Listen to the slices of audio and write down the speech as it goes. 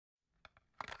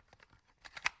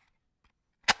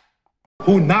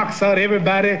who knocks out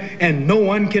everybody and no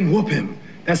one can whoop him.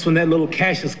 That's when that little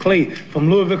Cassius Clay from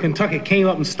Louisville, Kentucky came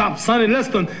up and stopped Sonny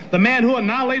Liston, the man who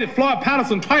annihilated Floyd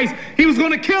Patterson twice. He was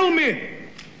going to kill me.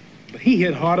 But he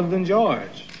hit harder than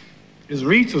George. His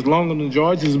reach was longer than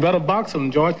George. He's a better boxer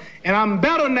than George. And I'm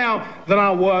better now than I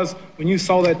was when you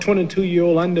saw that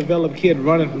 22-year-old undeveloped kid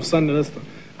running from Sonny Liston.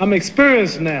 I'm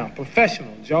experienced now,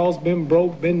 professional. Jaw's been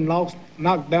broke, been knocked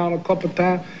down a couple of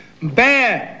times.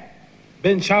 Bad.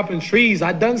 Been chopping trees.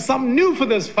 I done something new for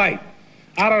this fight.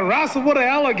 I done wrestled with an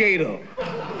alligator.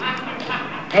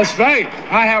 That's right.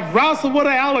 I have wrestled with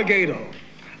an alligator.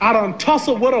 I done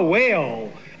tussled with a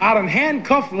whale. I done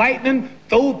handcuffed lightning,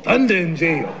 throw thunder in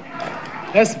jail.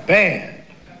 That's bad.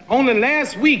 Only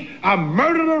last week, I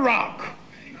murdered a rock,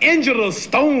 injured a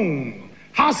stone,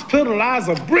 hospitalized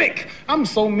a brick. I'm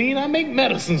so mean, I make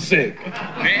medicine sick.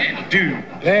 Bad dude.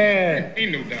 Bad.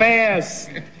 Fast.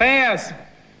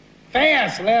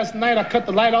 Last night, I cut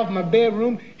the light off my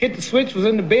bedroom, hit the switch, was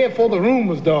in the bed before the room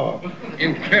was dark.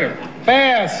 Incredible.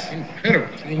 Fast. Incredible.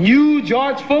 And you,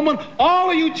 George Foreman,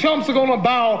 all of you chumps are gonna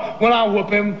bow when I whoop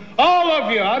him. All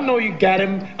of you. I know you got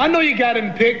him. I know you got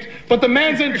him picked, but the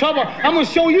man's in trouble. I'm gonna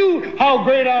show you how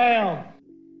great I am.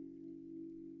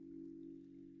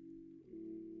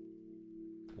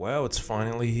 Well, it's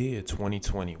finally here,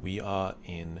 2020. We are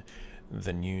in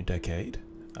the new decade.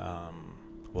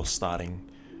 Starting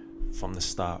from the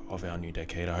start of our new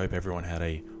decade. I hope everyone had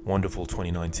a wonderful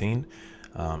 2019.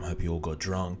 Hope you all got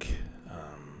drunk.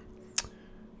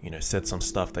 Said some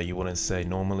stuff that you wouldn't say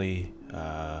normally.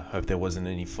 Hope there wasn't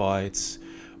any fights.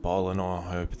 But all in all,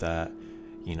 I hope that,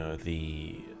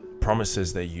 the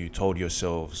promises that you told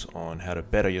yourselves on how to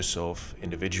better yourself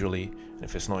individually, and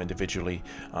if it's not individually,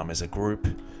 as a group,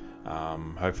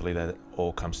 hopefully that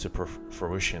all comes to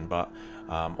fruition. But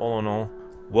all in all,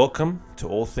 welcome to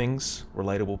All Things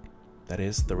Relatable. That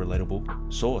is the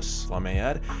Relatable Source, if I may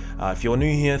add. If you're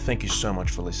new here, thank you so much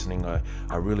for listening.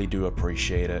 I really do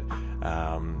appreciate it.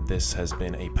 This has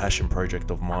been a passion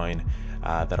project of mine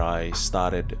that I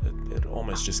started. It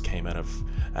almost just came out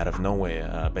of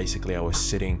nowhere. Basically, I was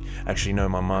sitting. Actually, no,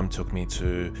 my mum took me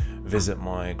to visit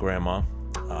my grandma,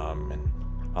 and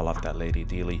I love that lady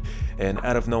dearly. And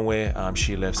out of nowhere,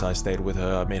 she left, so I stayed with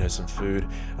her. I made her some food.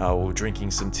 We were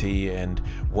drinking some tea, and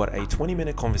what a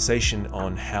 20-minute conversation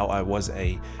on how I was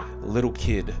a little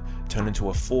kid turned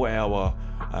into a 4-hour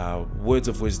words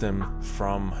of wisdom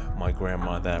from my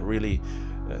grandma that really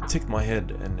ticked my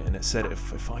head. And it said,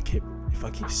 if I keep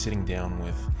sitting down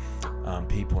with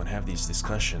people and have these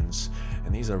discussions,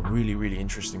 and these are really, really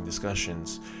interesting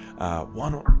discussions, why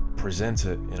not present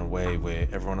it in a way where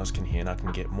everyone else can hear and I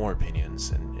can get more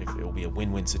opinions, and if it will be a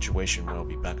win-win situation where it'll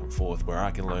be back and forth, where I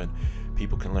can learn,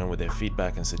 people can learn with their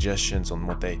feedback and suggestions on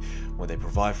what they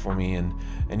provide for me, and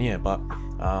yeah. But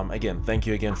again, thank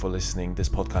you again for listening. This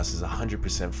podcast is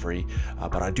 100% free,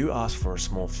 but I do ask for a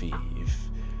small fee.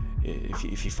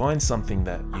 If you find something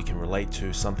that you can relate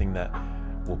to, something that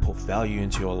will put value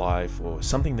into your life, or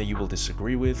something that you will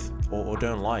disagree with or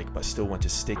don't like but still want to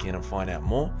stick in and find out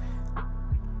more,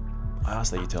 I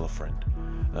ask that you tell a friend,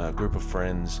 a group of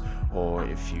friends, or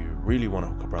if you really want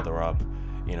to hook a brother up,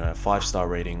 a 5-star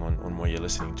rating on where you're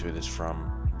listening to this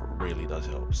from really does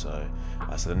help. So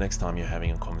the next time you're having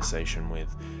a conversation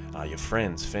with your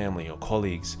friends, family, or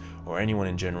colleagues, or anyone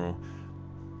in general,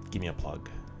 give me a plug.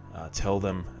 Tell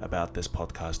them about this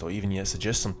podcast, or even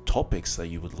suggest some topics that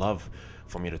you would love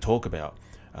for me to talk about.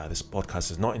 This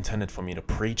podcast is not intended for me to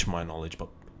preach my knowledge, but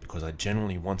because I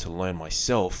genuinely want to learn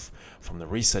myself from the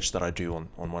research that I do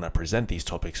on when I present these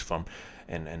topics from,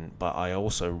 but I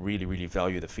also really, really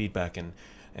value the feedback and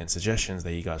suggestions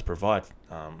that you guys provide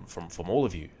from all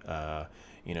of you.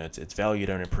 It's valued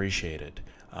and appreciated.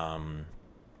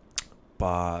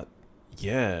 But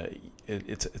yeah,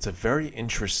 it's a very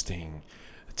interesting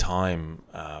time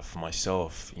for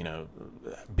myself.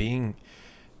 Being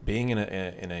in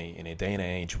a day and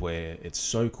age where it's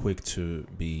so quick to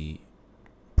be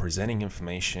presenting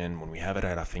information, when we have it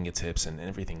at our fingertips and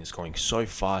everything is going so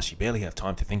fast, you barely have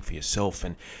time to think for yourself,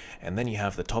 and then you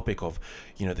have the topic of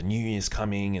the new year's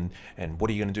coming, and what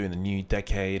are you going to do in the new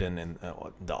decade, and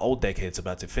the old decade's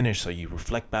about to finish, so you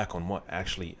reflect back on what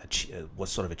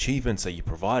sort of achievements that you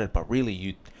provided, but really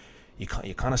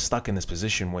you're kind of stuck in this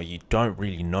position where you don't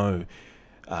really know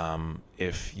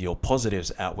if your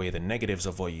positives outweigh the negatives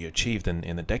of what you achieved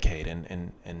in the decade,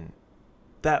 and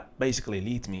that basically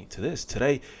leads me to this.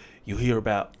 Today, you hear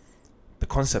about the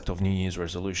concept of New Year's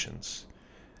resolutions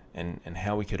and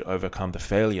how we could overcome the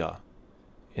failure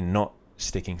in not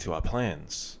sticking to our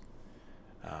plans.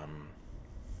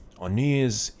 On New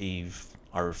Year's Eve,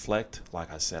 I reflect,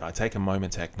 like I said, I take a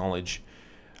moment to acknowledge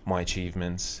my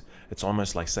achievements. It's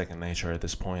almost like second nature at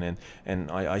this point,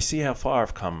 and I see how far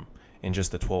I've come in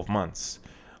just the 12 months.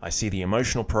 I see the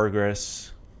emotional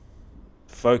progress,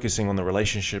 focusing on the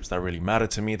relationships that really matter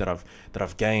to me, that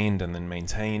I've gained and then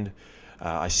maintained.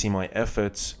 I see my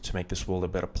efforts to make this world a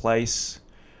better place.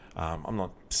 I'm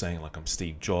not saying like I'm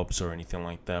Steve Jobs or anything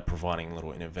like that, providing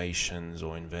little innovations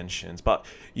or inventions, but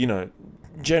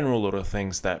general little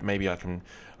things that maybe I can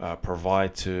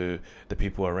provide to the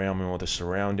people around me or the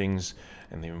surroundings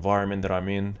and the environment that I'm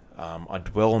in. I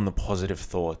dwell on the positive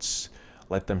thoughts,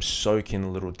 let them soak in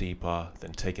a little deeper,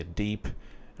 then take a deep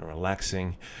and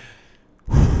relaxing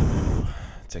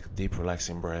take a deep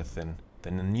relaxing breath, and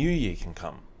then the new year can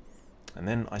come, and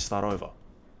then I start over,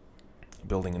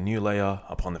 building a new layer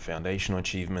upon the foundational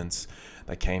achievements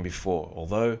that came before.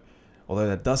 Although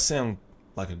that does sound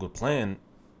like a good plan,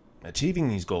 achieving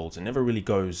these goals, it never really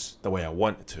goes the way I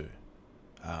want it to.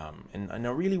 And I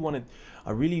really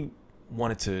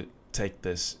wanted to take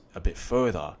this a bit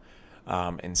further,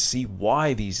 and see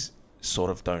why these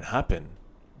sort of don't happen.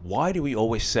 Why do we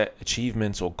always set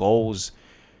achievements or goals,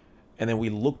 and then we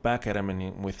look back at them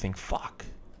and we think, fuck,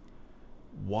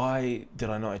 why did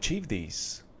I not achieve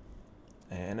these?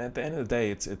 And at the end of the day,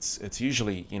 it's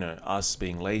usually, us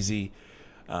being lazy,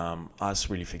 us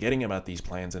really forgetting about these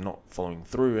plans and not following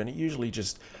through. And it usually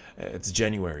just, it's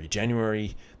January.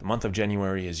 The month of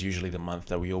January is usually the month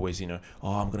that we always, I'm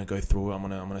going to go through, I'm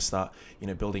going to start,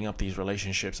 building up these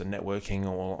relationships and networking,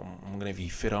 or I'm going to be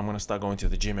fitter, I'm going to start going to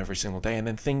the gym every single day. And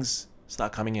then things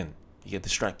start coming in. You get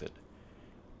distracted.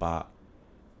 But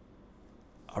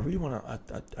I really want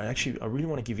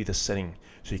to give you the setting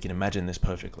so you can imagine this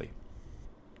perfectly.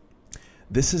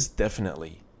 This is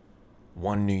definitely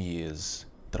one New Year's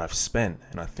that I've spent,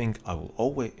 and I think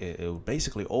it will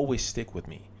basically always stick with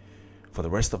me for the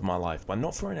rest of my life, but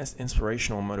not for an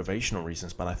inspirational or motivational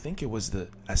reasons, but I think it was the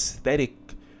aesthetic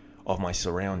of my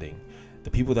surrounding,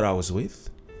 the people that I was with,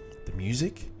 the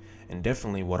music, and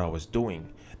definitely what I was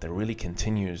doing that really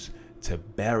continues to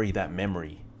bury that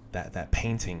memory, that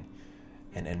painting,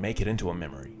 and make it into a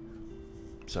memory.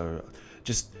 So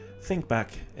just think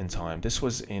back in time. This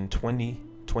was in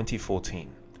 2014,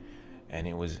 and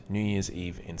it was New Year's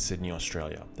Eve in Sydney,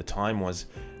 Australia. The time was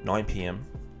 9 p.m,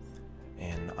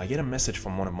 and I get a message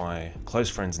from one of my close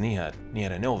friends, Nihad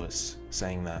and Elvis,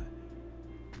 saying that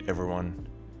everyone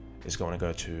is going to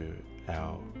go to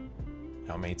our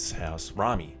mate's house,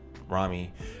 Rami.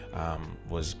 Rami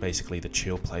was basically the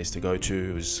chill place to go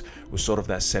to. It was sort of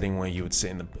that setting where you would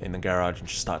sit in the garage and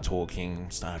just start talking,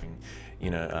 start having,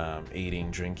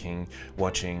 eating, drinking,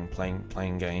 watching,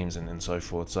 playing games, and so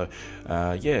forth. So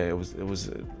it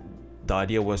was the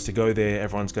idea was to go there.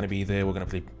 Everyone's going to be there. We're going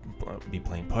to be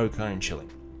playing poker and chilling.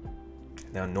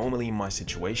 Now, normally in my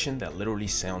situation, that literally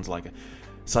sounds like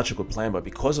such a good plan, but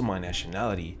because of my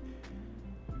nationality,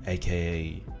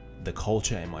 aka the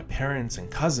culture and my parents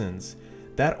and cousins,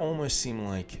 that almost seemed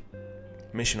like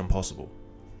Mission Impossible.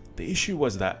 The issue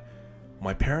was that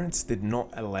my parents did not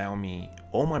allow me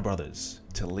or my brothers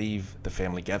to leave the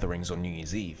family gatherings on New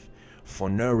Year's Eve for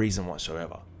no reason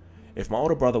whatsoever. If my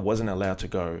older brother wasn't allowed to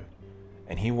go,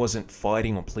 and he wasn't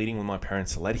fighting or pleading with my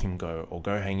parents to let him go or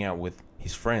go hang out with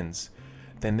his friends,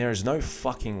 then there is no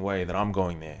fucking way that I'm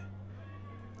going there.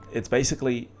 It's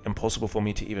basically impossible for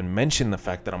me to even mention the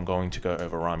fact that I'm going to go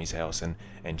over Rami's house and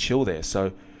chill there.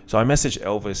 So I messaged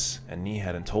Elvis and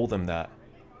Nihad and told them that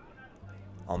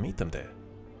I'll meet them there.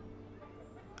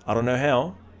 I don't know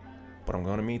how, but I'm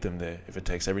going to meet them there if it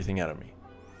takes everything out of me.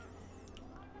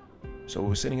 So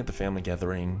we're sitting at the family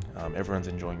gathering. Everyone's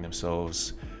enjoying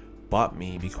themselves but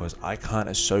me, because I can't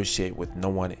associate with no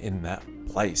one in that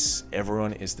place.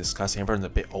 Everyone is discussing. Everyone's a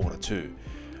bit older too.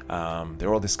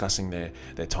 They're all discussing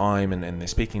their time, and they're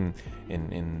speaking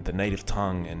in the native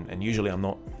tongue, and usually I'm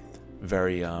not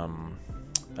very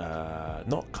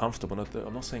not comfortable.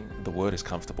 I'm not saying the word is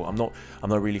comfortable. I'm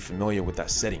not really familiar with that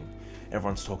setting.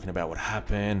 Everyone's talking about what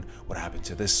happened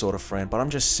to this sort of friend, but I'm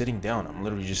just sitting down. I'm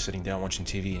literally just sitting down watching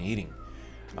TV and eating.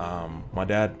 My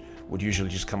dad would usually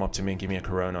just come up to me and give me a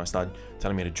Corona and start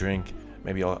telling me to drink.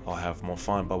 Maybe I'll have more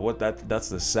fun. But that's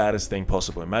the saddest thing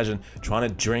possible. Imagine trying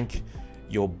to drink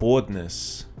your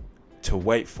boredness to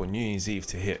wait for New Year's Eve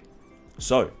to hit.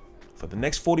 So for the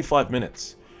next 45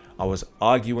 minutes, I was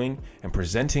arguing and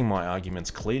presenting my arguments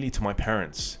clearly to my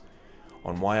parents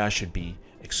on why I should be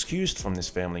excused from this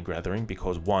family gathering,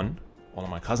 because one, all of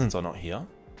my cousins are not here,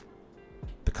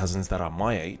 the cousins that are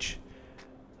my age,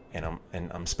 and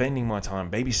I'm spending my time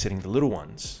babysitting the little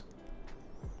ones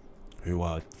who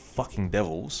are fucking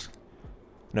devils.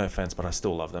 No offense, but I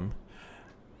still love them.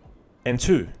 And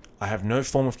two, I have no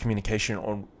form of communication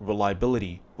or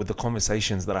reliability with the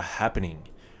conversations that are happening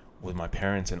with my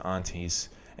parents and aunties.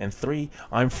 And 3,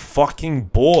 I'm fucking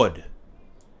bored.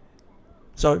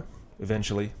 So,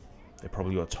 eventually, they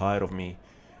probably got tired of me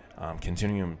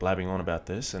continuing blabbing on about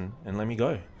this and let me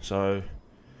go. So,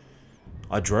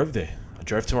 I drove there. I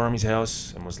drove to Rami's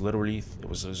house and was literally, it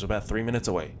was about 3 minutes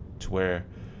away to where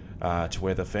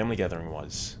the family gathering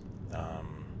was.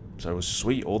 So it was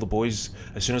sweet. All the boys,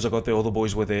 as soon as I got there, all the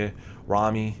boys were there.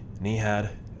 Rami, Nihad,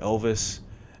 Elvis,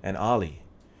 and Ali.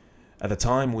 At the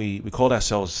time, we called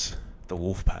ourselves the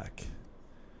Wolfpack.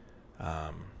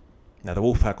 Now, the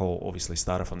Wolfpack all obviously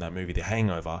started from that movie, The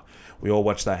Hangover. We all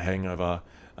watched that Hangover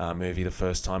movie the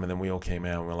first time, and then we all came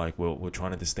out and we're like, we're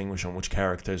trying to distinguish on which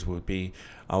characters would be.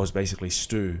 I was basically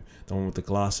Stu, the one with the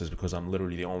glasses, because I'm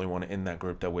literally the only one in that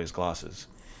group that wears glasses.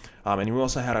 And we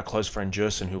also had our close friend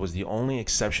Jerson, who was the only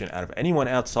exception out of anyone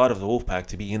outside of the Wolfpack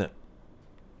to be in it.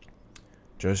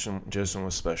 Jerson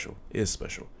was special, is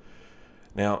special.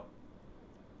 Now,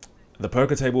 the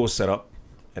poker table was set up,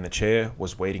 and the chair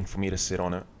was waiting for me to sit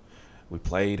on it. We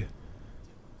played. It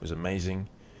was amazing.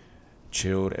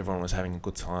 Chilled. Everyone was having a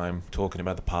good time, talking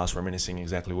about the past, reminiscing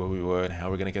exactly where we were and how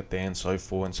we're going to get there, and so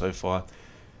forth and so far.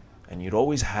 And you'd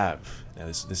always have, now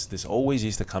this always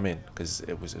used to come in, because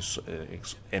it was,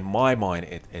 in my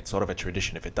mind, it's sort of a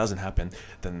tradition. If it doesn't happen,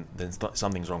 then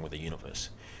something's wrong with the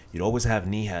universe. You'd always have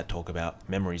Nihad talk about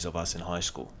memories of us in high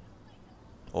school,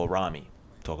 or Rami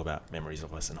talk about memories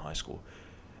of us in high school,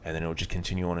 and then it would just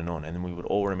continue on, and then we would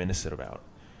all reminisce it about.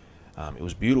 It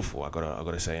was beautiful, I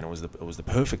gotta say, and it was the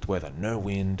perfect weather. No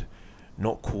wind,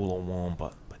 not cool or warm,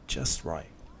 but just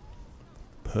right,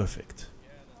 perfect.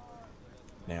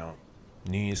 Now,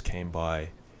 New Year's came by,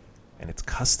 and it's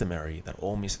customary that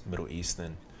all Middle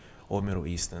Easterns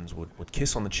would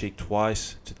kiss on the cheek 2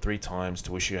 to 3 times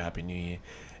to wish you a Happy New Year,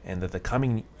 and that the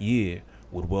coming year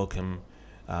would welcome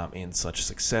in such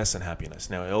success and happiness.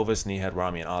 Now, Elvis, Nihad,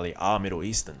 Rami, and Ali are Middle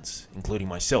Easterns, including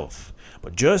myself.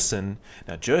 But Jerson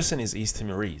is East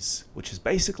Timorese, which is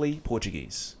basically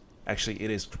Portuguese. Actually,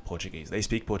 it is Portuguese. They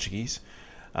speak Portuguese.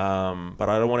 But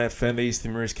I don't want to offend the East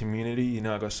Timorese community. You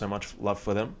know, I got so much love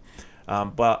for them.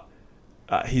 But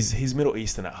he's Middle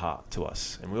Eastern at heart to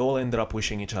us, and we all ended up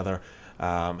wishing each other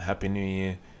Happy New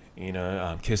Year. You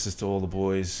know, kisses to all the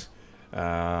boys.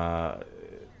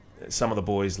 Some of the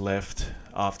boys left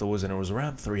afterwards, and it was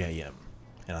around 3 a.m.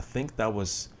 And I think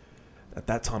at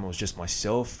that time it was just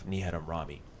myself, Nihad, and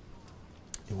Rami.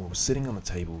 And we were sitting on the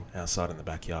table outside in the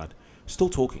backyard, still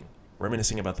talking,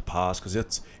 reminiscing about the past, because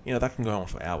it's, you know, that can go on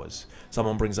for hours.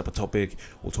 Someone brings up a topic,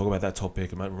 we'll talk about that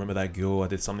topic. I might remember that girl, I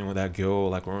did something with that girl,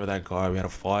 like remember that guy, we had a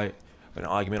fight, an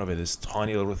argument over this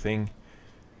tiny little thing.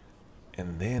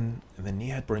 And then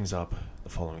Nihad brings up the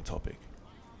following topic.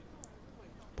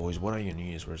 Boys, what are your New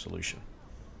Year's resolution?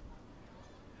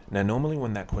 Now, normally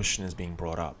when that question is being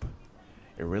brought up,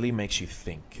 it really makes you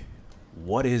think,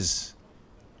 what is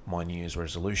my New Year's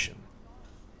resolution?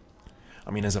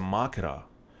 I mean, as a marketer,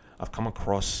 I've come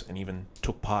across and even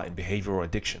took part in behavioral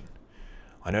addiction.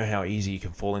 I know how easy you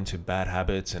can fall into bad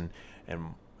habits and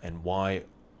why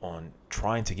on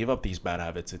trying to give up these bad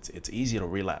habits, it's easy to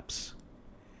relapse.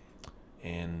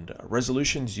 And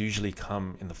resolutions usually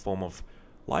come in the form of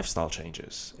lifestyle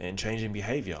changes and changing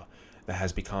behavior that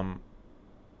has become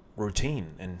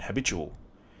routine and habitual.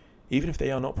 Even if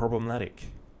they are not problematic,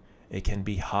 it can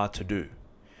be hard to do.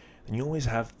 And you always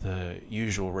have the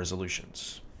usual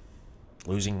resolutions: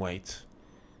 losing weight,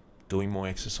 doing more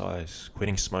exercise,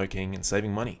 quitting smoking, and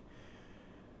saving money.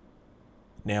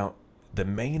 Now, the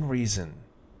main reason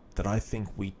that I think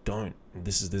we don't,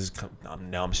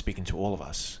 and now I'm speaking to all of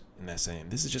us in that saying,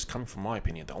 this is just coming from my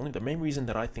opinion. The main reason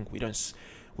that I think we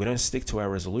don't stick to our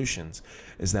resolutions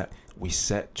is that we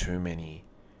set too many,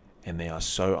 and they are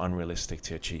so unrealistic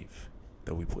to achieve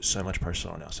that we put so much pressure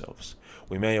on ourselves.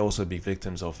 We may also be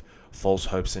victims of false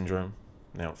hope syndrome.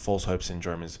 Now, false hope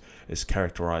syndrome is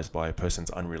characterized by a person's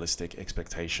unrealistic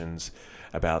expectations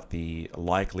about the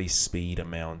likely speed,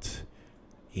 amount,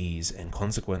 ease, and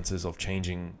consequences of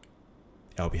changing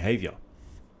our behavior.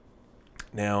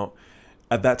 Now,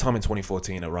 at that time in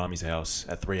 2014, at Rami's house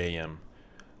at 3 a.m.,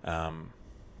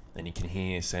 and you can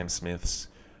hear Sam Smith's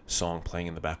song playing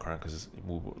in the background, because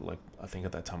I think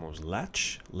at that time it was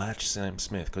Latch Sam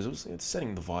Smith, because it's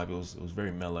setting the vibe. It was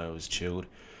very mellow, it was chilled,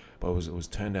 but it was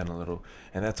turned down a little.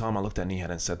 And that time I looked at Nihad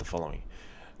and said the following: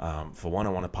 for one, I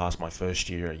want to pass my first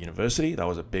year at university. That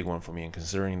was a big one for me, and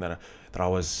considering that I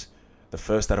was the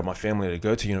first out of my family to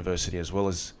go to university, as well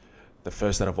as the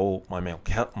first out of all my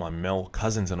male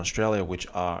cousins in Australia, which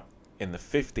are in the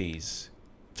 50s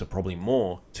to probably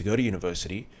more, to go to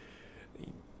university,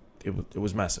 it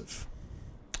was massive.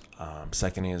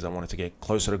 Second is I wanted to get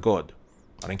closer to God.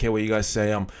 I don't care what you guys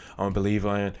say. I'm a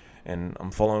believer and I'm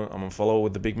a follower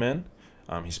with the big man.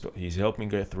 He's helped me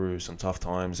go through some tough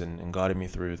times and guided me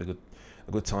through the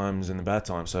good times and the bad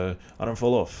times. So I don't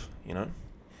fall off, you know.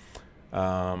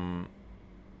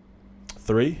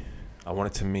 3, I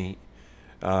wanted to meet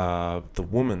the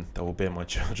woman that will bear my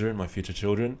children, my future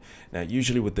children. Now,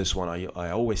 usually with this one,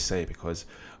 I always say, because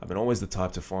I've been always the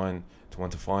type to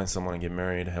want to find someone and get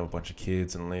married, have a bunch of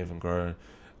kids and live and grow,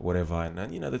 whatever,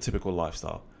 and you know, the typical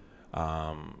lifestyle.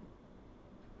 And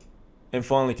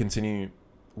finally continue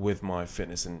with my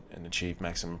fitness and achieve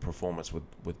maximum performance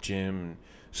with gym,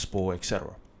 sport,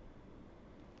 etc.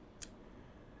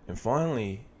 And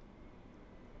finally,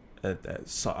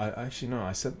 so I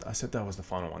said that was the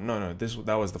final one. No,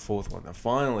 that was the fourth one. And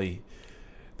finally,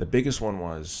 the biggest one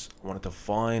was I wanted to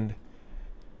find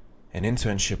an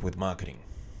internship with marketing.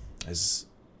 As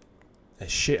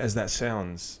shit as that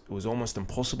sounds, it was almost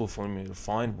impossible for me to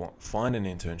find an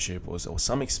internship or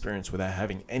some experience without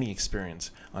having any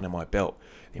experience under my belt.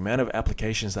 The amount of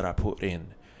applications that I put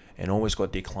in and always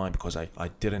got declined because I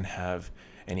didn't have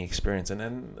any experience. And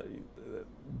then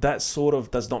that sort of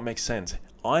does not make sense.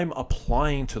 I'm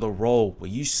applying to the role where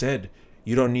you said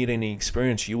you don't need any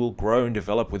experience, you will grow and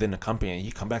develop within the company, and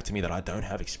you come back to me that I don't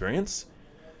have experience?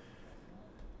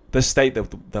 The state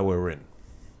that we're in.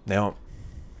 Now,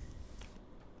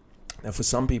 for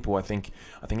some people, I think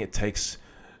it takes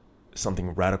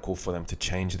something radical for them to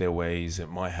change their ways. It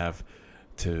might have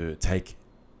to take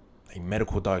a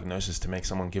medical diagnosis to make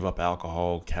someone give up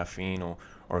alcohol, caffeine, or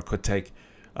it could take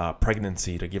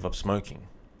pregnancy to give up smoking.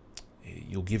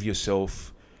 You'll give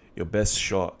yourself your best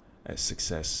shot at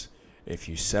success if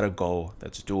you set a goal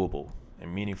that's doable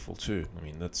and meaningful too. I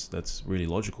mean, that's really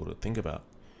logical to think about.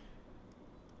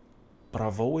 But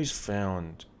I've always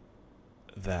found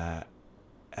that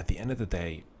at the end of the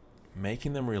day,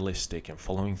 making them realistic and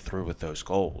following through with those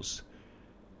goals,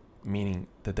 meaning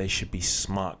that they should be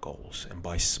smart goals. And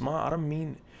by smart, I don't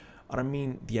mean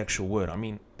the actual word. I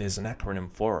mean, there's an acronym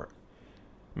for it.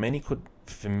 Many could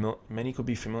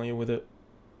be familiar with it,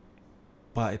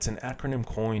 but it's an acronym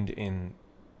coined in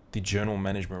the Journal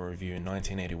Management Review in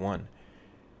 1981,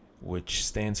 which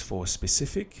stands for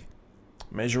specific,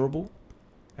 measurable,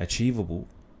 achievable,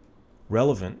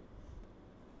 relevant,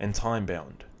 and time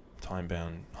bound. Time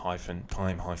bound.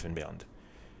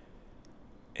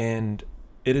 And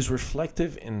it is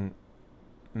reflective in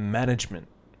management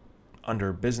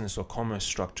under business or commerce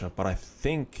structure, but I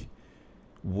think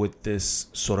with this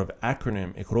sort of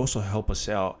acronym, it could also help us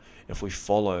out if we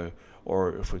follow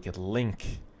or if we could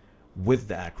link with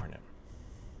the acronym.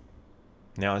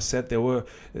 Now, I said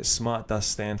SMART does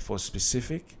stand for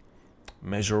specific,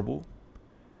 measurable,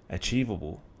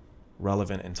 achievable,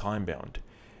 relevant, and time bound.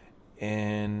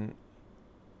 And,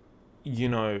 you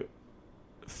know,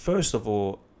 first of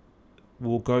all,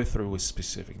 we'll go through with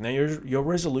specific. Now, your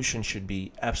resolution should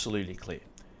be absolutely clear.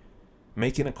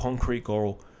 Making a concrete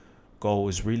goal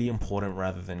is really important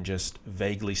rather than just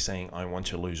vaguely saying, I want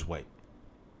to lose weight.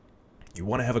 You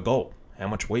want to have a goal. How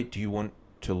much weight do you want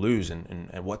to lose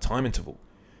and at what time interval?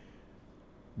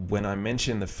 When I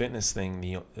mentioned the fitness thing,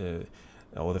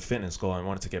 the fitness goal, I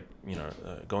wanted to get,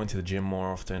 going to the gym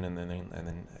more often and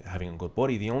then having a good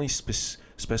body. The only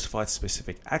specified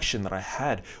specific action that I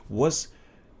had was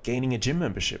gaining a gym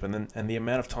membership and the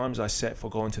amount of times I set for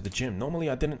going to the gym. Normally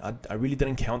I really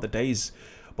didn't count the days,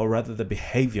 but rather the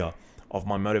behavior of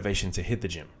my motivation to hit the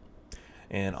gym.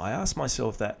 And I asked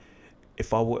myself that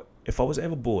if I was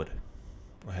ever bored,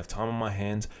 I have time on my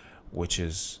hands, which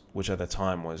at the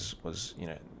time was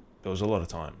there was a lot of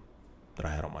time that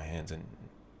I had on my hands and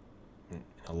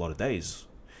a lot of days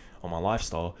on my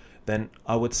lifestyle, then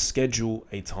I would schedule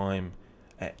a time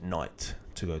at night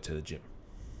to go to the gym.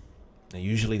 Now,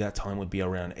 usually that time would be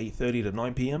around 8:30 to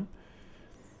 9 p.m.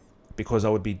 because I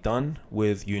would be done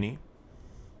with uni,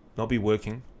 not be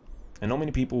working, and not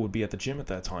many people would be at the gym at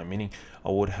that time, meaning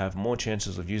I would have more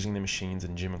chances of using the machines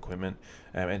and gym equipment.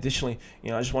 Additionally,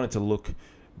 I just wanted to look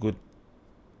good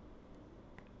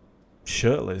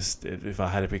shirtless, if I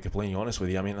had to be completely honest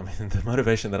with you. I mean, the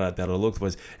motivation that I looked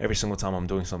was every single time I'm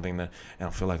doing something and I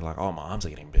feel like oh, my arms are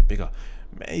getting a bit bigger.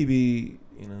 Maybe,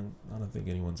 I don't think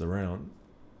anyone's around.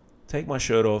 Take my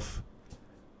shirt off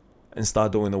and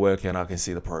start doing the work and I can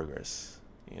see the progress,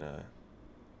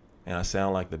 And I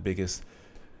sound like the biggest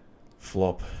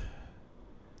flop,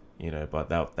 but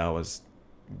that was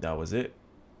it,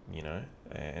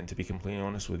 And to be completely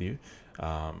honest with you,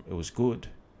 it was good,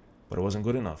 but it wasn't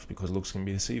good enough because looks can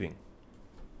be deceiving.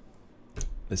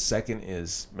 The second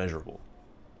is measurable.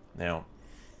 Now,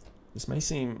 this may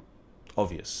seem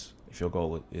obvious if your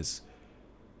goal is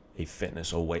a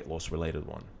fitness or weight loss related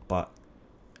one. But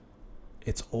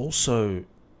it's also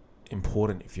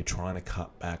important if you're trying to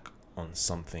cut back on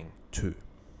something too.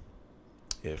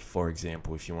 If, for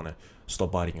example, if you want to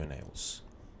stop biting your nails,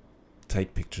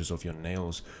 take pictures of your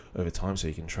nails over time so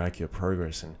you can track your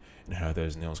progress and how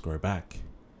those nails grow back.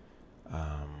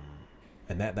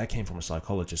 And that came from a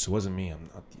psychologist. It wasn't me.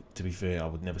 To be fair, I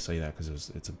would never say that because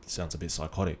it sounds a bit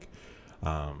psychotic,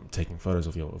 taking photos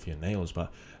of your nails.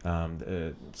 But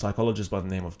a psychologist by the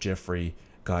name of Jeffrey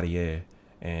Gardier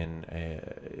and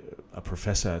a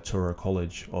professor at Touro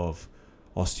College of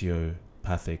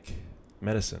Osteopathic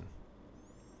Medicine.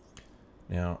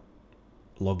 Now,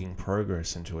 logging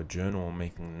progress into a journal or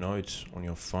making notes on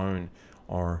your phone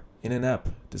or in an app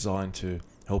designed to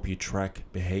help you track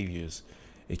behaviors,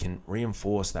 it can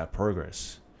reinforce that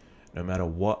progress no matter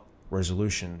what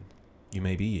resolution you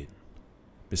may be in.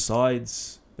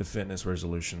 Besides the fitness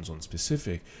resolutions on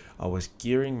specific, I was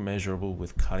gearing measurable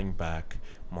with cutting back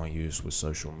my use with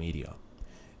social media.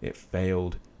 It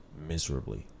failed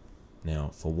miserably. Now,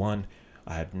 for one,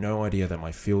 I had no idea that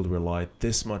my field relied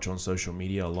this much on social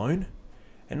media alone.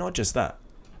 And not just that,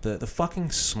 the fucking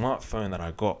smartphone that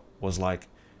I got was like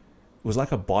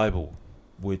a Bible,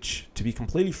 which, to be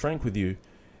completely frank with you,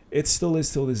 it still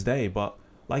is till this day. But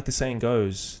like the saying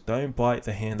goes, don't bite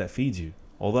the hand that feeds you.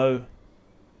 Although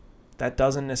that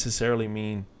doesn't necessarily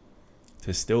mean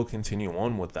to still continue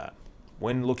on with that.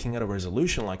 When looking at a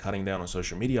resolution like cutting down on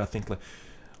social media, I think a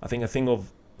thing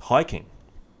of hiking.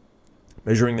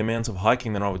 Measuring the amount of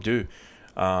hiking that I would do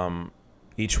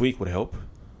each week would help.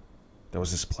 There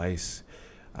was this place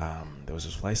I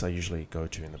usually go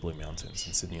to in the Blue Mountains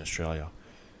in Sydney, Australia.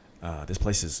 This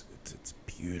place it's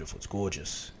beautiful, it's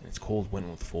gorgeous. It's called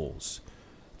Wentworth Falls.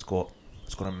 It's got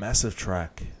a massive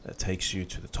track that takes you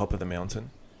to the top of the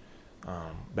mountain.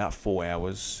 About 4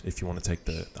 hours if you want to take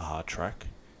the hard track,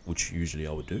 which usually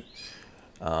I would do.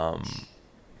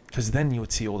 Because then you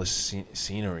would see all the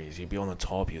sceneries. You'd be on the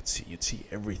top. You'd see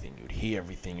everything. You'd hear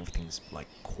everything. Everything's like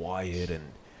quiet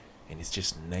and it's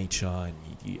just nature. And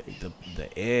the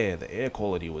air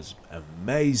quality was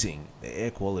amazing. The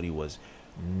air quality was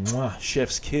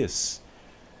chef's kiss.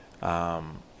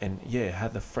 And yeah, it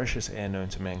had the freshest air known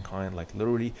to mankind. Like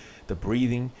literally, the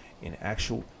breathing in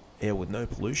actual air with no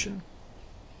pollution.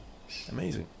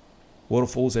 Amazing.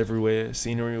 Waterfalls everywhere.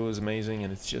 Scenery was amazing,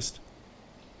 and it's just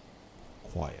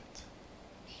quiet.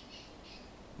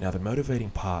 Now, the motivating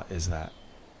part is that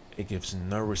it gives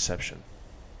no reception.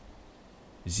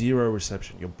 Zero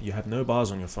reception. You have no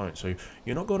bars on your phone, so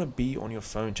you're not going to be on your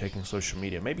phone checking social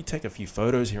media. Maybe take a few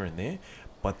photos here and there,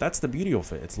 but that's the beauty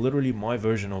of it. It's literally my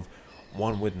version of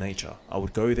one with nature. I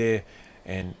would go there,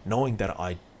 and knowing that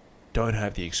I don't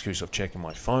have the excuse of checking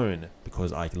my phone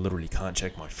because I literally can't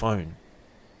check my phone,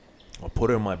 I'll put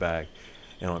it in my bag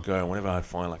and I'll go. Whenever I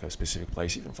find like a specific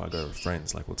place, even if I go with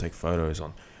friends, like we'll take photos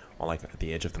on like at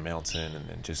the edge of the mountain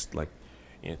and just like,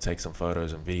 take some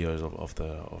photos and videos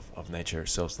of nature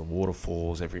itself, the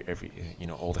waterfalls, every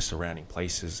all the surrounding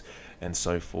places and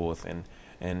so forth, and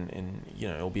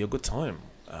it'll be a good time.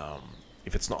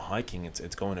 If it's not hiking,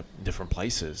 it's going to different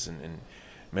places and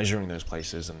measuring those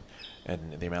places and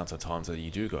the amount of times that you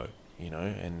do go,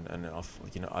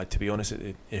 to be honest,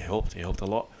 it helped a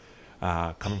lot.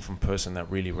 Coming from a person that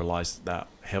really relies that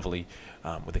heavily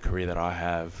with the career that I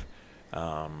have,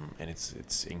 and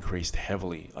it's increased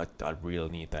heavily. I really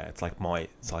need that. It's like my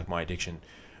addiction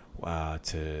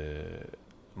to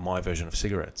my version of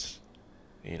cigarettes.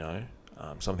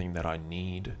 Something that I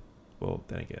need. Well,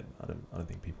 then again, I don't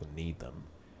think people need them.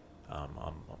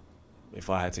 If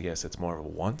I had to guess, it's more of a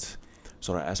want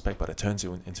sort of aspect, but it turns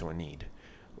you into a need,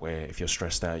 where if you're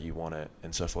stressed out, you want it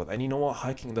and so forth. And you know what?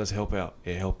 Hiking does help out.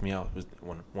 It helped me out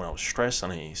when I was stressed.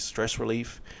 I need stress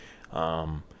relief.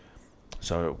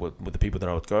 So with the people that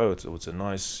I would go, it was a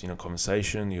nice,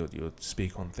 conversation. You'd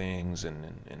speak on things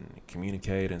and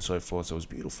communicate and so forth. So it was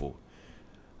beautiful.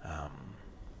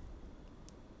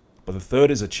 But the third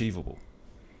is achievable.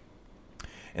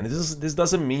 And this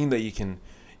doesn't mean that you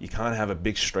can't have a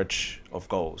big stretch of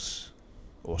goals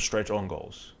or stretch on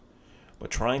goals.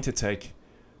 But trying to take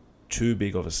too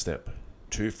big of a step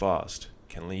too fast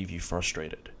can leave you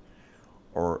frustrated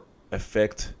or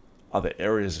affect other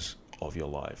areas of your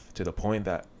life to the point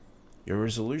that your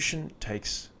resolution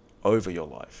takes over your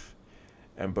life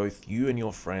and both you and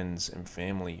your friends and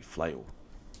family flail.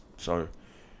 So,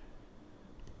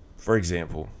 for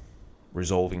example,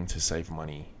 resolving to save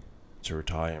money to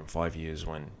retire in 5 years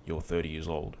when you're 30 years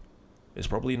old is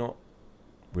probably not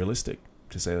realistic,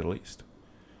 to say the least.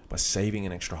 But saving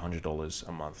an extra $100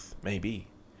 a month, maybe.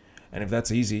 And if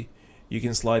that's easy, you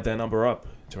can slide that number up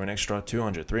to an extra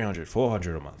 200, 300,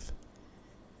 400 a month.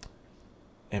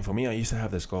 And for me, I used to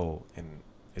have this goal, and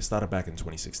it started back in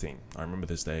 2016. I remember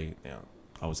this day.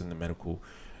 I was in the medical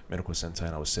center,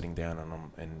 and I was sitting down,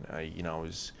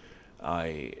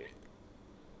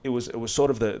 it was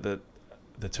sort of the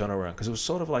turnaround, because it was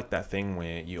sort of like that thing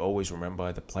where you always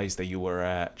remember the place that you were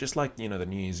at, just like the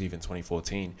New Year's Eve in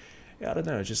 2014. I don't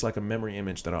know, it's just like a memory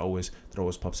image that always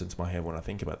pops into my head when I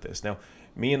think about this. Now,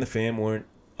 me and the fam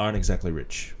aren't exactly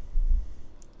rich.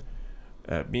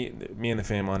 Me and the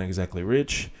fam aren't exactly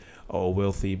rich or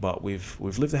wealthy, but we've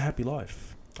lived a happy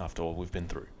life after all we've been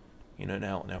through.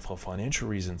 Now for financial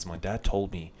reasons, my dad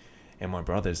told me and my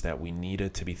brothers that we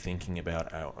needed to be thinking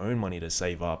about our own money to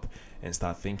save up and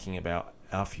start thinking about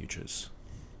our futures.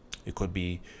 It could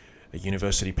be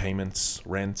university payments,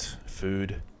 rent,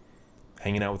 food,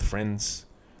 hanging out with friends,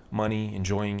 money,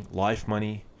 enjoying life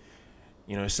money,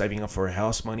 saving up for a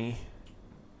house money,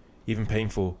 even paying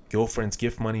for girlfriend's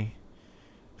gift money,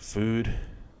 food,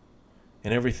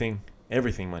 and everything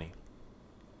money.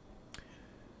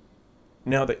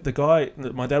 Now, the guy,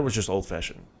 my dad was just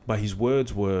old-fashioned, but his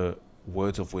words were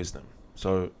words of wisdom.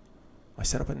 So I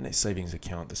set up a net savings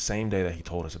account the same day that he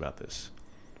told us about this.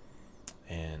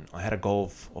 And I had a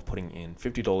goal of putting in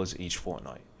 $50 each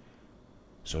fortnight.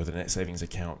 So the net savings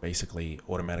account basically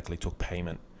automatically took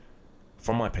payment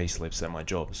from my pay slips at my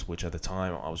jobs, which at the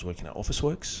time I was working at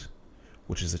Officeworks,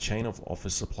 which is a chain of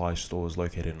office supply stores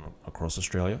located across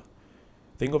Australia.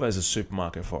 Think of it as a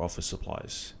supermarket for office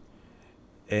supplies.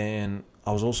 And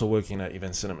I was also working at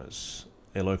Event Cinemas,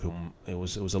 it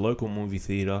was a local movie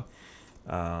theater,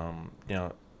 and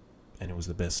it was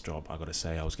the best job, I gotta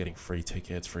say. I was getting free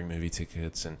movie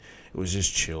tickets, and it was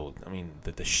just chilled. I mean,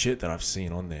 the shit that I've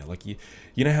seen on there, like you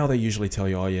know how they usually tell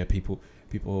you, oh yeah, people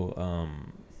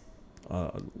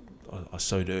are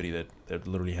so dirty that they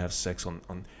literally have sex on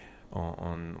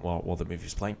while the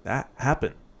movie's playing. That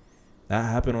happened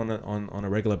on a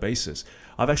regular basis.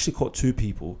 I've actually caught 2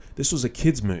 people. This was a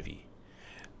kids movie,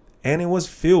 and it was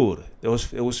filled. It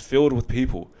was filled with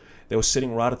people. They were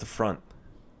sitting right at the front,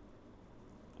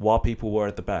 while people were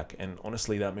at the back. And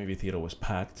honestly, that movie theater was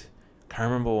packed. Can't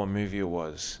remember what movie it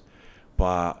was,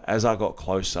 but as I got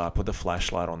closer, I put the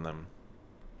flashlight on them,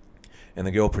 and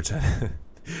the girl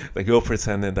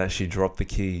pretended that she dropped the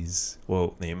keys,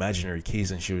 the imaginary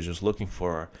keys, and she was just looking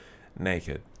for her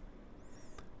naked.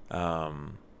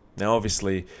 Now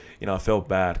obviously, I felt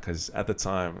bad because at the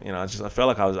time, I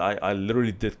felt like I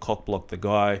literally did cock block the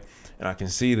guy, and I can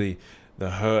see the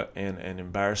hurt and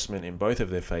embarrassment in both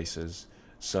of their faces.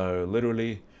 So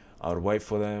literally, I would wait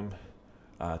for them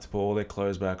to put all their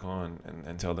clothes back on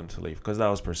and tell them to leave, because that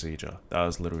was procedure. That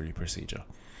was literally procedure.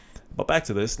 But back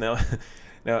to this now.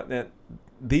 Now,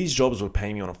 these jobs would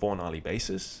pay me on a fortnightly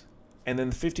basis, and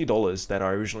then the $50 that I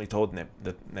originally told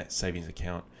the net savings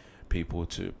account people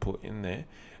to put in there,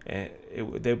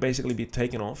 they'll basically be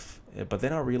taken off. But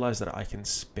then I realized that I can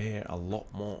spare a lot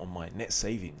more on my net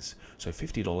savings. So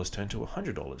 $50 turned to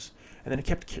 $100, and then it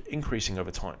kept increasing over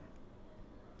time.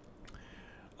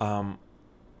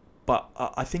 But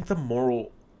I think the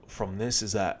moral from this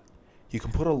is that you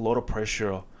can put a lot of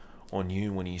pressure on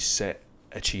you when you set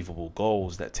achievable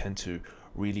goals that tend to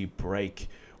really break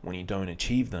when you don't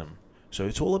achieve them. So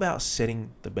it's all about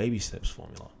setting the baby steps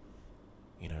formula,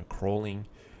 crawling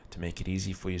to make it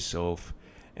easy for yourself.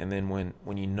 And then when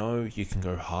you can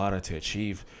go harder to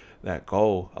achieve that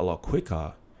goal a lot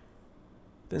quicker,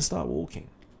 then start walking,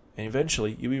 and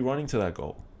eventually you'll be running to that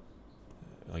goal.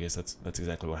 I guess that's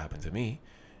exactly what happened to me.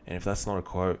 And if that's not a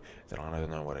quote, then I don't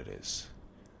know what it is.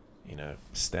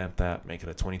 Stamp that, make it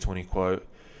a 2020 quote,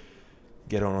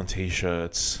 get it on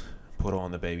t-shirts, put it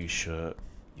on the baby shirt,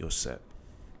 you're set.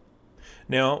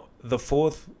 Now, the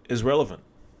 4th is relevant.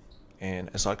 And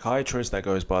a psychiatrist that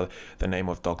goes by the name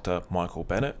of Dr. Michael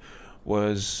Bennett,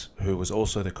 who was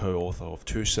also the co-author of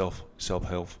 2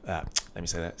 self-help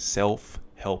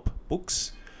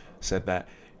books, said that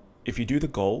if you do the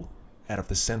goal out of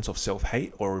the sense of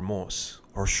self-hate or remorse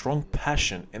or a strong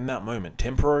passion in that moment,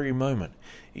 temporary moment,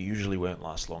 it usually won't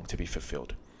last long to be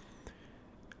fulfilled.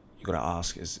 You got to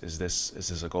ask, is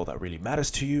this a goal that really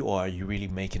matters to you, or are you really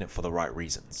making it for the right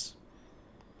reasons?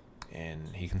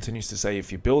 And he continues to say,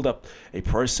 if you build up a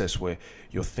process where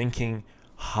you're thinking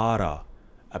harder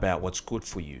about what's good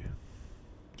for you,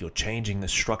 you're changing the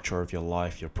structure of your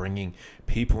life, you're bringing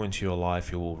people into your life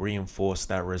who will reinforce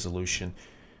that resolution,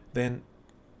 then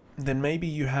maybe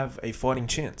you have a fighting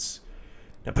chance.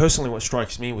 Now, personally, what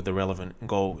strikes me with the relevant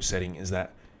goal setting is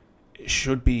that it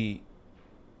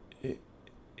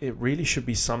it really should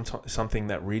be something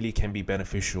that really can be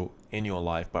beneficial in your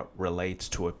life, but relates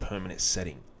to a permanent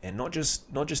setting, and not just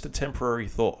a temporary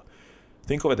thought.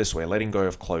 Think of it this way: letting go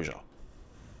of closure.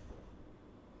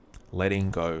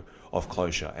 Letting go of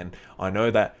closure. And I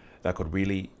know that could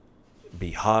really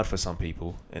be hard for some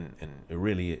people, and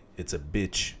it's a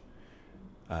bitch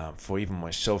for even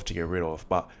myself to get rid of.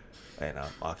 But I'm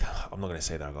not going to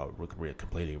say that I got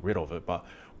completely rid of it, but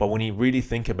when you really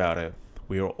think about it,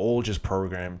 we are all just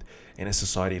programmed in a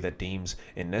society that deems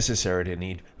it necessary to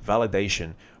need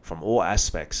validation from all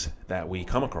aspects that we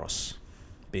come across,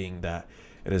 being that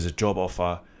it is a job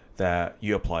offer that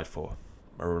you applied for,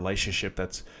 a relationship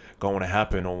that's going to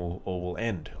happen or will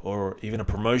end, or even a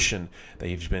promotion that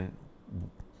you've been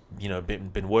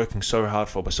working so hard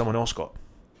for but someone else got.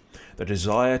 The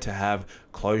desire to have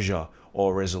closure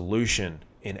or resolution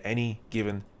in any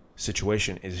given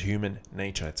situation is human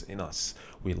nature. It's in us.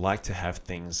 We like to have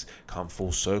things come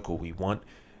full circle. We want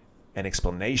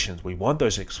we want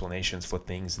those explanations for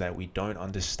things that we don't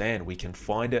understand. We can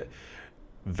find it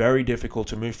very difficult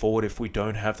to move forward if we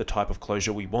don't have the type of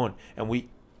closure we want, and we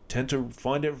tend to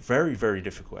find it very, very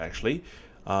difficult, actually.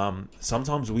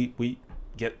 Sometimes we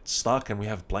get stuck and we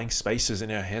have blank spaces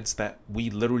in our heads that we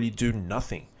literally do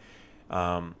nothing.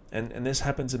 And this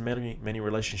happens in many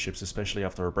relationships, especially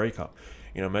after a breakup.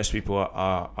 Most people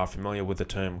are familiar with the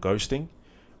term ghosting,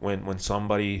 when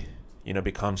somebody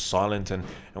becomes silent and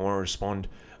won't respond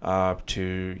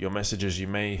to your messages. You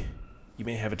may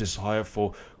have a desire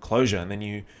for closure, and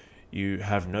then you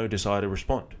have no desire to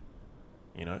respond.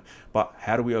 But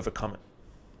how do we overcome it?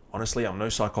 Honestly, I'm no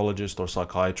psychologist or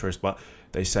psychiatrist, but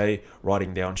they say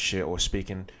writing down shit or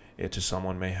speaking it to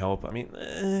someone may help. I mean,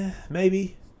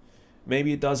 maybe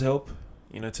it does help,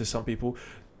 to some people.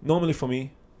 Normally for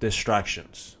me,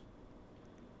 distractions.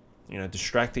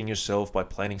 Distracting yourself by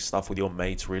planning stuff with your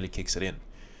mates really kicks it in,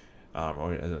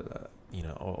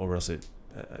 or else it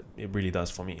really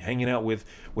does for me. Hanging out with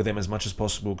them as much as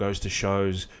possible, going to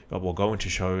shows,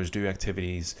 do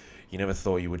activities you never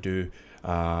thought you would do,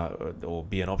 or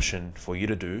be an option for you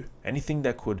to do. Anything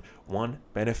that could, 1,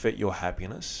 benefit your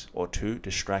happiness, or 2,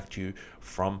 distract you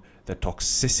from the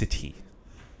toxicity.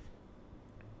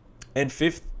 And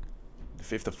fifth,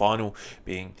 the final,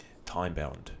 being time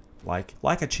bound. Like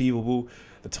achievable,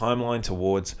 the timeline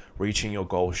towards reaching your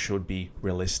goal should be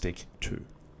realistic too.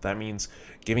 That means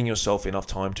giving yourself enough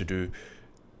time to do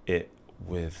it,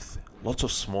 with lots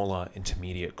of smaller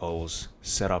intermediate goals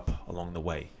set up along the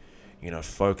way.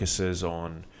 Focuses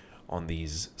on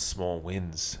these small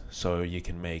wins so you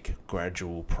can make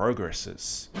gradual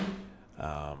progresses.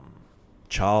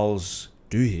 Charles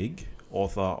Duhigg,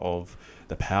 author of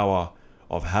The Power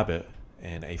of Habit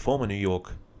and a former New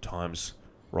York Times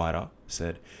writer,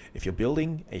 said, if you're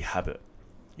building a habit,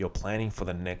 you're planning for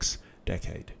the next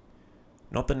decade,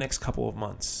 not the next couple of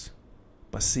months.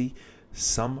 But see,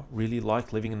 some really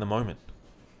like living in the moment,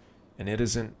 and it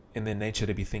isn't in their nature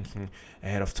to be thinking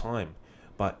ahead of time.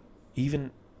 But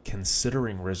even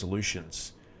considering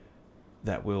resolutions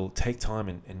that will take time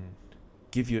and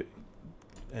give you,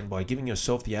 and by giving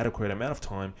yourself the adequate amount of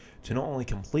time to not only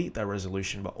complete that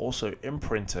resolution but also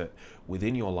imprint it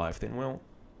within your life, then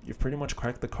you've pretty much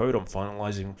cracked the code on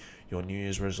finalizing your New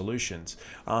Year's resolutions.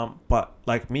 But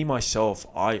like me myself,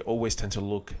 I always tend to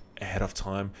look ahead of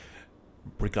time,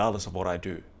 regardless of what I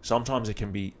do. Sometimes it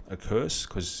can be a curse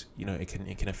because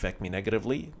it can affect me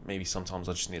negatively. Maybe sometimes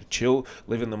I just need to chill,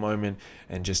 live in the moment,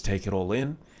 and just take it all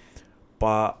in.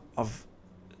 But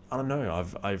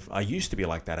I used to be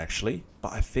like that, actually.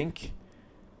 But I think,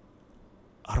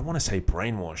 I don't want to say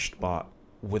brainwashed, but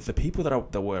with the people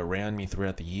that were around me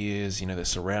throughout the years, the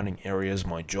surrounding areas,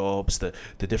 my jobs, the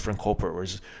different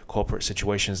corporate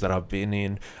situations that I've been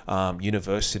in,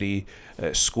 university,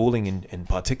 schooling in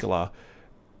particular,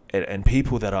 and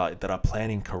people that are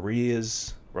planning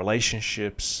careers,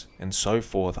 relationships, and so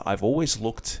forth, I've always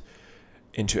looked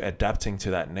into adapting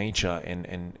to that nature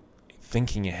and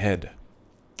thinking ahead.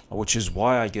 Which is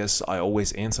why I guess I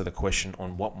always answer the question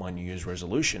on what my New Year's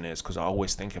resolution is, because I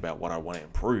always think about what I want to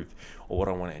improve, or what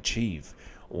I want to achieve,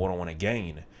 or what I want to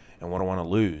gain, and what I want to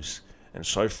lose, and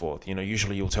so forth.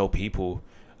 Usually you'll tell people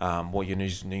what your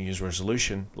New Year's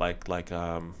resolution, like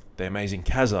the amazing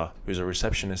Kaza, who's a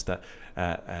receptionist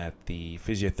at the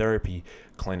physiotherapy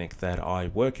clinic that I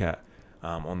work at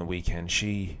on the weekend.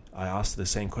 I asked her the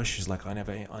same question. She's like, I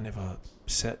never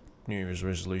set New Year's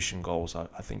resolution goals.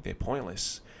 I think they're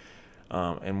pointless.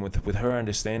 And with her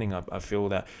understanding, I feel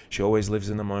that she always lives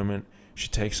in the moment. She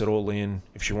takes it all in.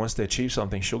 If she wants to achieve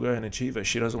something, she'll go and achieve it.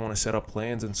 She doesn't want to set up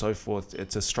plans and so forth.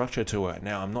 It's a structure to her.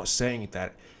 Now, I'm not saying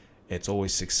that it's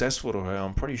always successful to her,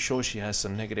 I'm pretty sure she has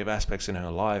some negative aspects in her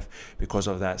life because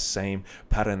of that same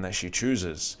pattern that she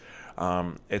chooses.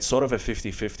 It's sort of a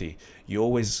 50-50. You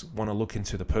always want to look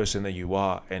into the person that you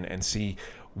are and see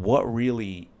what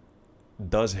really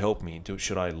does help me.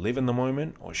 Should I live in the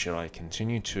moment, or should I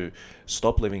continue to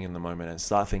stop living in the moment and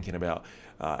start thinking about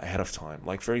ahead of time?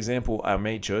 Like, for example, our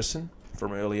mate Jerson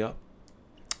from earlier.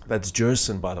 That's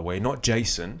Jerson, by the way, not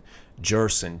Jason.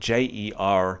 Jerson,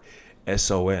 Jerson.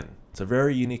 It's a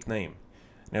very unique name.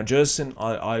 Now, Jerson,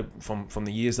 I from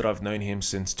the years that I've known him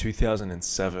since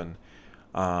 2007,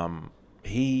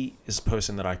 he is a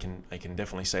person that I can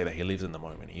definitely say that he lives in the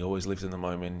moment. He always lives in the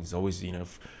moment. He's always,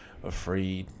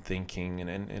 free thinking,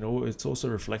 and it's also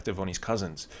reflective on his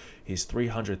cousins, his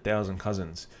 300,000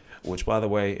 cousins, which, by the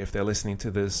way, if they're listening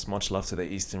to this, much love to the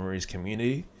Eastern Maurice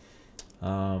community.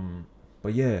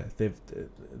 But yeah,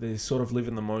 they sort of live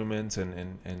in the moment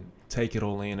and take it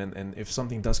all in, and if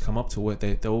something does come up to it,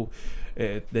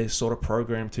 they're sort of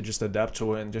programmed to just adapt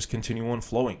to it and just continue on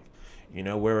flowing,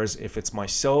 whereas if it's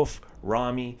myself,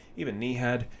 Rami, even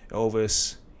Nihad,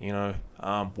 Elvis,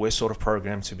 we're sort of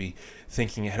programmed to be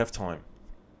thinking ahead of time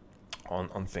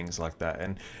on things like that.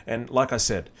 And like I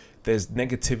said, there's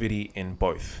negativity in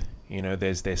both.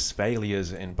 There's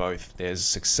failures in both. There's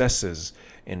successes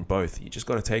in both. You just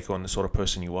got to take on the sort of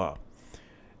person you are.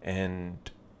 And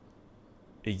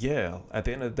yeah, at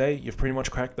the end of the day, you've pretty much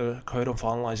cracked the code on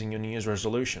finalizing your New Year's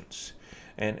resolutions.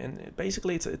 And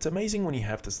basically, it's amazing when you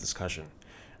have this discussion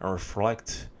and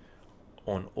reflect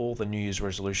on all the New Year's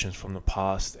resolutions from the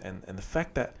past, and the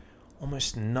fact that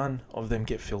almost none of them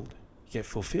get fulfilled.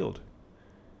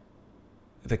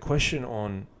 The question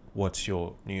on what's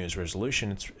your New Year's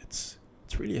resolution, it's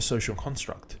really a social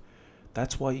construct.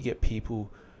 That's why you get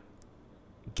people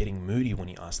getting moody when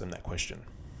you ask them that question,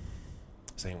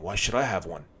 saying, why should I have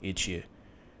one each year?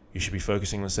 You should be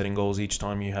focusing on setting goals each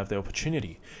time you have the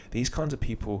opportunity. These kinds of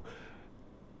people,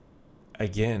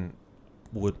 again,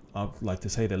 I'd like to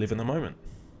say they live in the moment,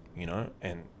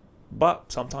 but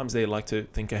sometimes they like to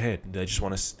think ahead. They don't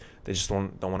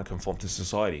want to conform to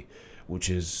society, which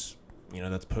is,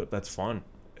 that's fine.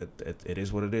 It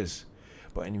is what it is.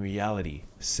 But in reality,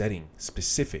 setting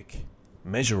specific,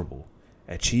 measurable,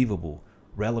 achievable,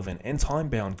 relevant, and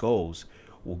time-bound goals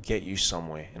will get you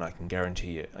somewhere, and I can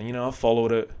guarantee it. And I've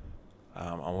followed it.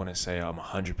 I want to say I'm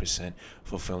 100%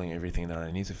 fulfilling everything that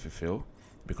I need to fulfill,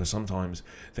 because sometimes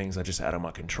things are just out of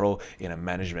my control in a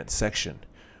management section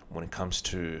when it comes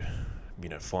to,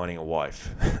 finding a wife,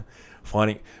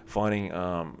 finding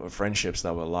friendships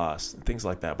that will last, things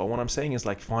like that. But what I'm saying is,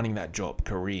 like, finding that job,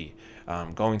 career,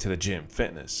 going to the gym,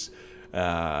 fitness,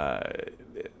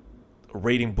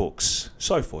 reading books,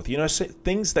 so forth.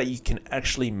 Things that you can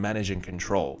actually manage and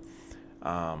control.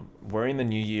 We're in the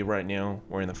new year right now.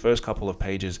 We're in the first couple of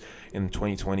pages in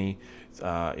 2020,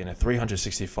 in a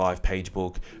 365-page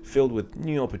book filled with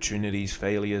new opportunities,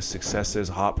 failures, successes,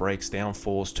 heartbreaks,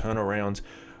 downfalls, turnarounds.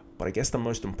 But I guess the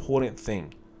most important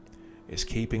thing is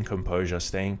keeping composure,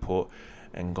 staying put,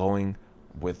 and going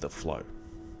with the flow.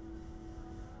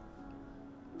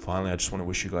 Finally, I just want to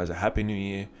wish you guys a happy new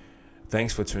year.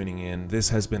 Thanks for tuning in. This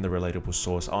has been The Relatable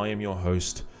Source. I am your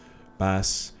host,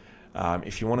 Bass.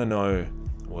 If you want to know,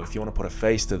 or if you want to put a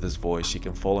face to this voice, you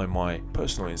can follow my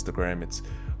personal Instagram. It's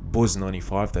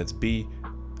Booz95. That's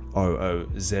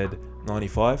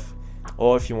BOOZ95.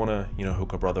 Or if you want to,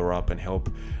 hook a brother up and help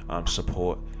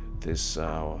support this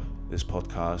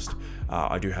podcast,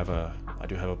 I do have a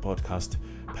podcast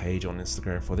page on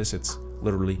Instagram for this. It's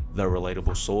literally The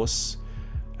Relatable Source.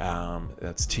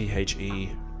 That's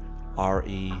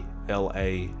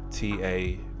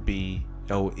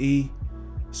TheRelatable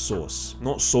Source,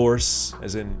 not source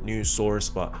as in news source,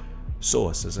 but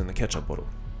sauce as in the ketchup bottle.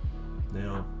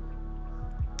 Now,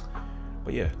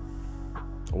 but yeah,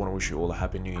 I want to wish you all a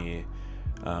happy new year,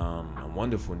 a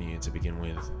wonderful new year to begin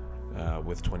with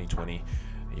 2020.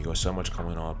 You got so much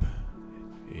coming up,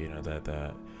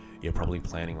 that you're probably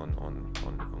planning on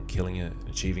killing it,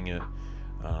 achieving it.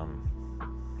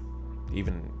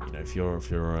 Even if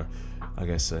you're I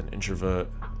guess an introvert,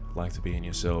 like to be in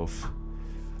yourself,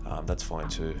 that's fine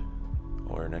too.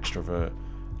 Or an extrovert,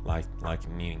 like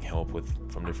needing help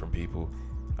from different people,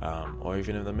 or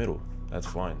even in the middle, that's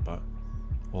fine. But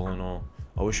all in all,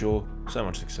 I wish you all so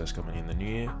much success coming in the new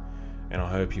year, and I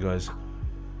hope you guys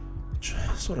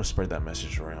sort of spread that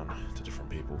message around to different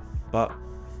people. But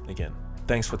again,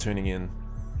 thanks for tuning in.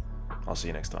 I'll see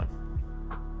you next time.